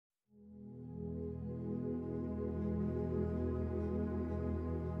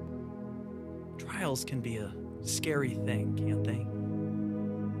trials can be a scary thing, can't they?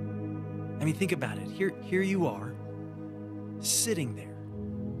 I mean, think about it. Here you are, sitting there,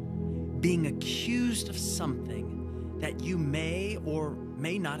 being accused of something that you may or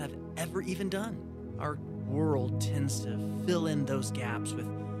may not have ever even done. Our world tends to fill in those gaps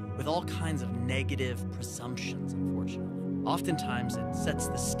with all kinds of negative presumptions, unfortunately. Oftentimes, it sets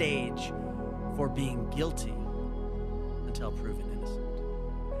the stage for being guilty until proven innocent.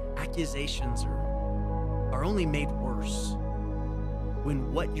 Accusations are only made worse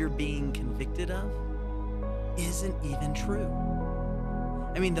when what you're being convicted of isn't even true.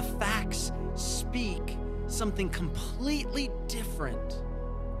 I mean, the facts speak something completely different,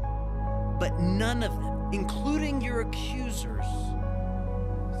 but none of them, including your accusers,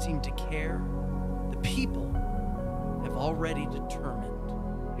 seem to care. The people have already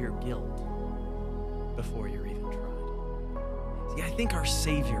determined your guilt before you're even tried. See, I think our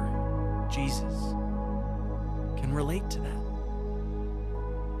Savior, Jesus, can relate to that.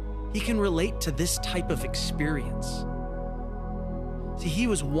 He can relate to this type of experience. See, he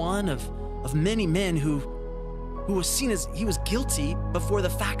was one of many men who was seen as he was guilty before the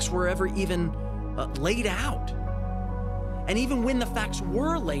facts were ever even laid out. And even when the facts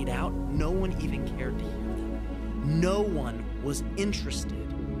were laid out, no one even cared to hear them. No one was interested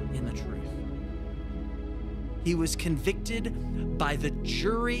in the truth. He was convicted by the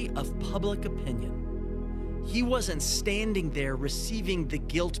jury of public opinion. He wasn't standing there receiving the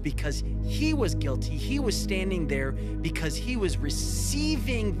guilt because he was guilty. He was standing there because he was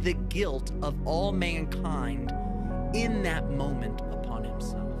receiving the guilt of all mankind in that moment upon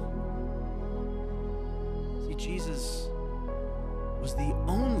himself. See, Jesus was the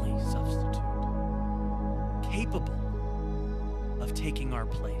only substitute capable of taking our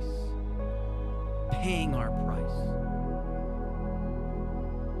place, paying our price.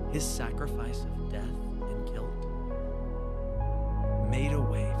 His sacrifice of death and guilt made a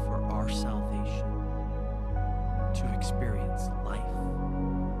way for our salvation